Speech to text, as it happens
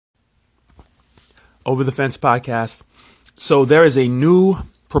Over the Fence podcast. So there is a new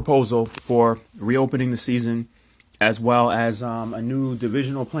proposal for reopening the season, as well as a new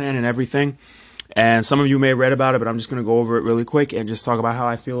divisional plan and everything. And some of you may have read about it, but I'm just going to go over it really quick and just talk about how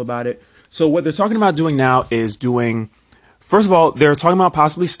I feel about it. So what they're talking about doing now is first of all, they're talking about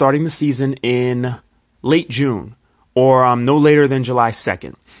possibly starting the season in late June or no later than July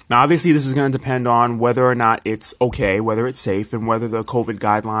 2nd. Now, obviously, this is going to depend on whether or not it's okay, whether it's safe, and whether the COVID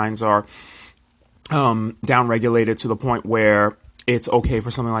guidelines are down-regulated to the point where it's okay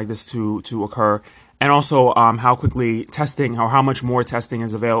for something like this to occur. And also how quickly testing, how much more testing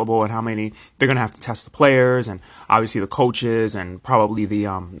is available, and how many they're going to have to test the players and obviously the coaches and probably the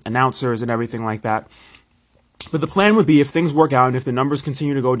announcers and everything like that. But the plan would be, if things work out and if the numbers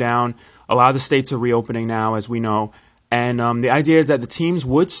continue to go down, a lot of the states are reopening now, as we know. And the idea is that the teams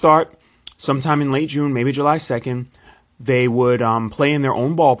would start sometime in late June, maybe July 2nd. They would play in their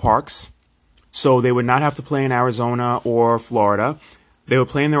own ballparks. So they would not have to play in Arizona or Florida. They would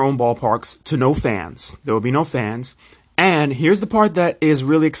play in their own ballparks to no fans. There would be no fans. And here's the part that is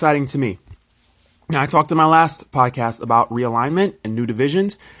really exciting to me. Now, I talked in my last podcast about realignment and new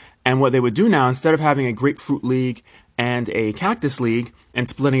divisions. And what they would do now, instead of having a grapefruit league and a cactus league and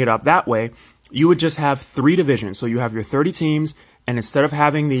splitting it up that way, you would just have 3 divisions. So you have your 30 teams, and instead of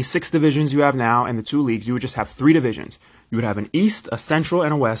having the 6 divisions you have now and the 2 leagues, you would just have 3 divisions. You would have an East, a Central,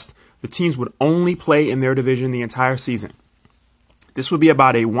 and a West. The teams would only play in their division the entire season. This would be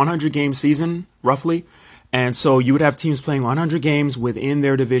about a 100-game season, roughly. And so you would have teams playing 100 games within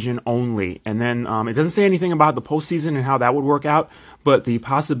their division only. And then it doesn't say anything about the postseason and how that would work out, but the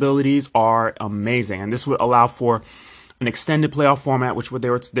possibilities are amazing. And this would allow for an extended playoff format, which what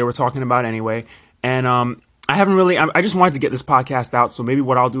they were talking about anyway. And I just wanted to get this podcast out. So maybe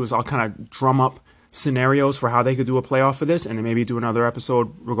what I'll do is I'll kind of drum up scenarios for how they could do a playoff for this, and then maybe do another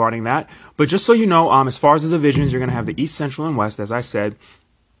episode regarding that. But just so you know, as far as the divisions, you're going to have the East, Central, and West, as I said.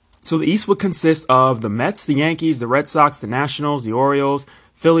 So the East would consist of the Mets, the Yankees, the Red Sox, the Nationals, the Orioles,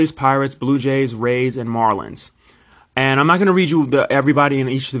 Phillies, Pirates, Blue Jays, Rays, and Marlins. And I'm not going to read you everybody in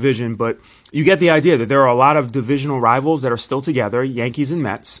each division, but you get the idea that there are a lot of divisional rivals that are still together, Yankees and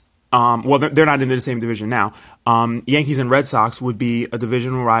Mets. Well, they're not in the same division now. Yankees and Red Sox would be a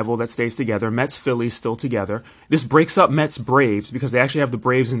divisional rival that stays together. Mets, Phillies still together. This breaks up Mets, Braves, because they actually have the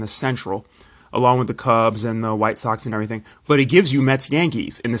Braves in the Central, along with the Cubs and the White Sox and everything. But it gives you Mets,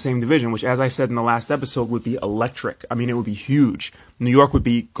 Yankees in the same division, which, as I said in the last episode, would be electric. I mean, it would be huge. New York would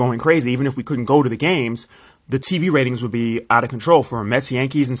be going crazy. Even if we couldn't go to the games, the TV ratings would be out of control for Mets,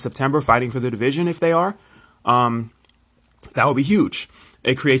 Yankees in September fighting for the division if they are. That would be huge.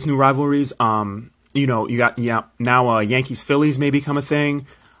 It creates new rivalries. You got now Yankees, Phillies may become a thing.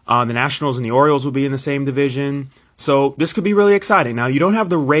 The Nationals and the Orioles will be in the same division. So this could be really exciting. Now, you don't have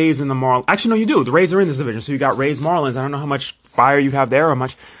the Rays and the Marlins. Actually, no, you do. The Rays are in this division. So you got Rays, Marlins. I don't know how much fire you'd have there or how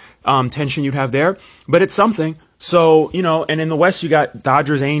much tension you'd have there, but it's something. So, and in the West, you got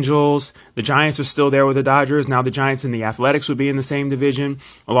Dodgers, Angels. The Giants are still there with the Dodgers. Now the Giants and the Athletics would be in the same division,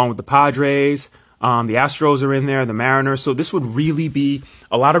 along with the Padres. The Astros are in there, the Mariners. So this would really be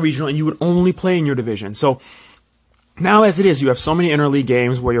a lot of regional, and you would only play in your division. So now, as it is, you have so many interleague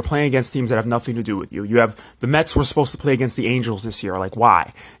games where you're playing against teams that have nothing to do with you. You have the Mets were supposed to play against the Angels this year. Like,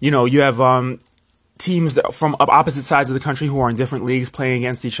 why? You have teams from opposite sides of the country who are in different leagues playing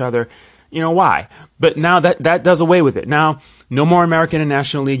against each other. Why? But now that does away with it. Now, no more American and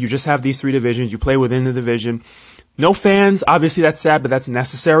National League. You just have these 3 divisions. You play within the division. No fans. Obviously, that's sad, but that's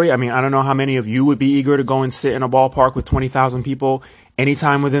necessary. I mean, I don't know how many of you would be eager to go and sit in a ballpark with 20,000 people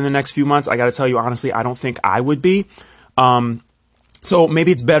anytime within the next few months. I got to tell you, honestly, I don't think I would be. So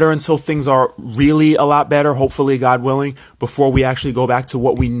maybe it's better until things are really a lot better, hopefully, God willing, before we actually go back to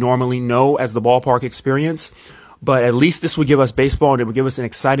what we normally know as the ballpark experience. But at least this would give us baseball, and it would give us an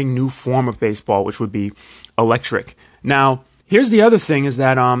exciting new form of baseball, which would be electric. Now, here's the other thing is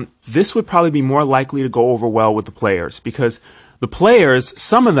that this would probably be more likely to go over well with the players, because the players,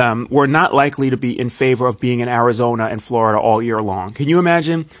 some of them were not likely to be in favor of being in Arizona and Florida all year long. Can you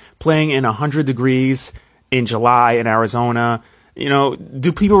imagine playing in 100 degrees in July in Arizona?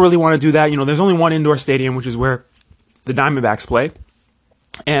 Do people really want to do that? There's only one indoor stadium, which is where the Diamondbacks play.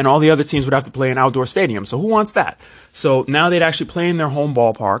 And all the other teams would have to play in outdoor stadiums. So who wants that? So now they'd actually play in their home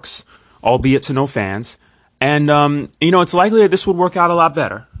ballparks, albeit to no fans. And, it's likely that this would work out a lot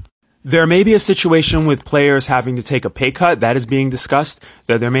better. There may be a situation with players having to take a pay cut. That is being discussed,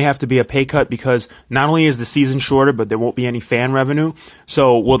 that there may have to be a pay cut because not only is the season shorter, but there won't be any fan revenue.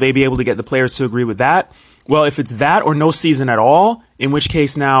 So will they be able to get the players to agree with that? Well, if it's that or no season at all, in which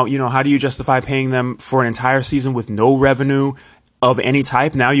case now, how do you justify paying them for an entire season with no revenue of any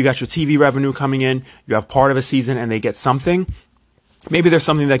type. Now you got your TV revenue coming in, you have part of a season and they get something. Maybe there's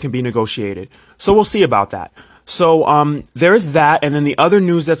something that can be negotiated. So we'll see about that. So there is that. And then the other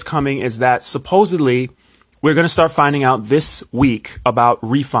news that's coming is that supposedly we're going to start finding out this week about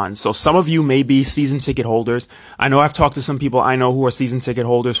refunds. So some of you may be season ticket holders. I know I've talked to some people I know who are season ticket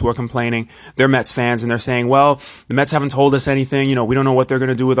holders who are complaining. They're Mets fans and they're saying, well, the Mets haven't told us anything. We don't know what they're going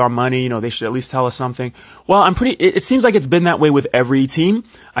to do with our money. They should at least tell us something. Well, it seems like it's been that way with every team.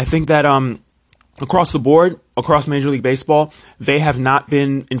 I think that, across the board, across Major League Baseball, they have not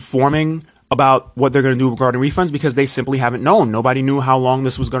been informing about what they're going to do regarding refunds because they simply haven't known. Nobody knew how long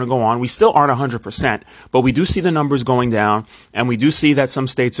this was going to go on. We still aren't 100%, but we do see the numbers going down, and we do see that some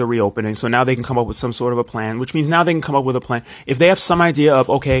states are reopening. So now they can come up with some sort of a plan, which means now they can come up with a plan. If they have some idea of,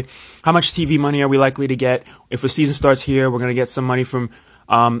 okay, how much TV money are we likely to get? If the season starts here, we're going to get some money from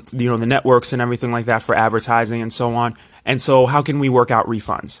the networks and everything like that for advertising and so on. And so how can we work out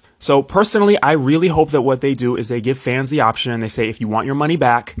refunds? So personally, I really hope that what they do is they give fans the option and they say, if you want your money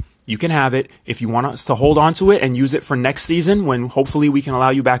back, you can have it. If you want us to hold on to it and use it for next season, when hopefully we can allow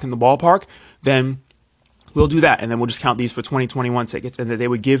you back in the ballpark, then we'll do that. And then we'll just count these for 2021 tickets, and that they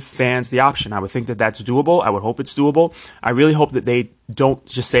would give fans the option. I would think that that's doable. I would hope it's doable. I really hope that they don't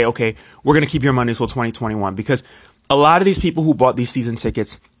just say, okay, we're going to keep your money until 2021, because a lot of these people who bought these season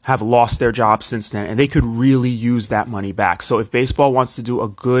tickets have lost their jobs since then, and they could really use that money back. So if baseball wants to do a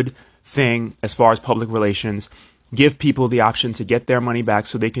good thing as far as public relations, give people the option to get their money back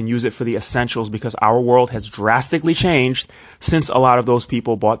so they can use it for the essentials, because our world has drastically changed since a lot of those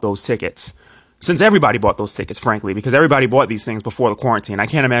people bought those tickets. Since everybody bought those tickets, frankly, because everybody bought these things before the quarantine. I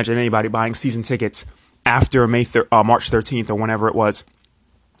can't imagine anybody buying season tickets after March 13th or whenever it was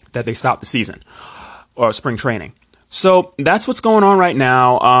that they stopped the season or spring training. So that's what's going on right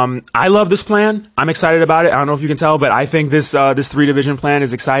now. I love this plan. I'm excited about it. I don't know if you can tell, but I think this 3-division plan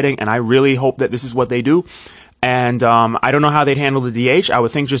is exciting, and I really hope that this is what they do. And I don't know how they'd handle the DH. I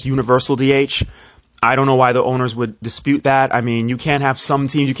would think just universal DH. I don't know why the owners would dispute that. I mean, you can't have some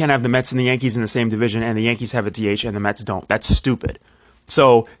teams. You can't have the Mets and the Yankees in the same division, and the Yankees have a DH and the Mets don't. That's stupid.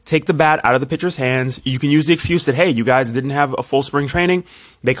 So take the bat out of the pitcher's hands. You can use the excuse that, hey, you guys didn't have a full spring training.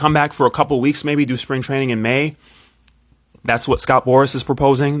 They come back for a couple weeks, maybe do spring training in May. That's what Scott Boras is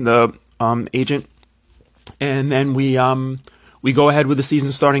proposing, the agent. And then we go ahead with the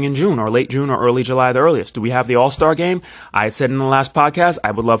season starting in June or late June or early July, the earliest. Do we have the All-Star game? I had said in the last podcast, I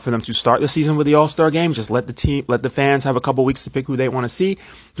would love for them to start the season with the All-Star game. Just let the fans have a couple weeks to pick who they want to see.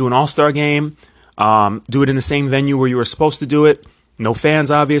 Do an All-Star game. Do it in the same venue where you were supposed to do it. No fans,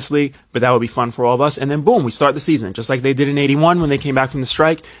 obviously, but that would be fun for all of us. And then boom, we start the season, just like they did in 81 when they came back from the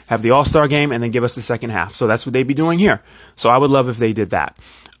strike, have the All-Star game, and then give us the second half. So that's what they'd be doing here. So I would love if they did that.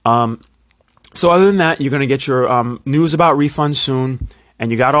 So other than that, you're going to get your news about refunds soon,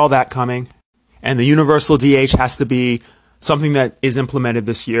 and you got all that coming. And the universal DH has to be something that is implemented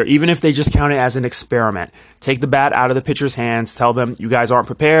this year, even if they just count it as an experiment. Take the bat out of the pitcher's hands. Tell them you guys aren't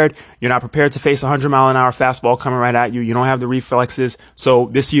prepared. You're not prepared to face a 100-mile-an-hour fastball coming right at you. You don't have the reflexes. So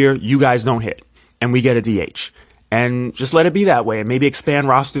this year, you guys don't hit, and we get a DH. And just let it be that way, and maybe expand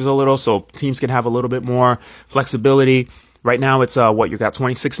rosters a little so teams can have a little bit more flexibility. Right now, it's you got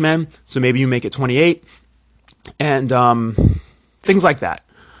 26 men, so maybe you make it 28, and things like that.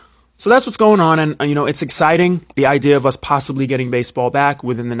 So that's what's going on, and it's exciting, the idea of us possibly getting baseball back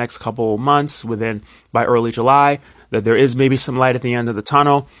within the next couple months, by early July, that there is maybe some light at the end of the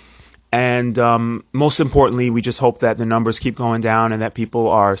tunnel. And most importantly, we just hope that the numbers keep going down and that people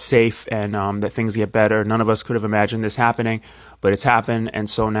are safe and that things get better. None of us could have imagined this happening, but it's happened, and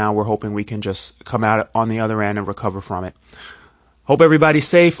so now we're hoping we can just come out on the other end and recover from it. Hope everybody's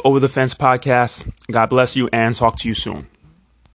safe. Over the Fence podcast. God bless you, and talk to you soon.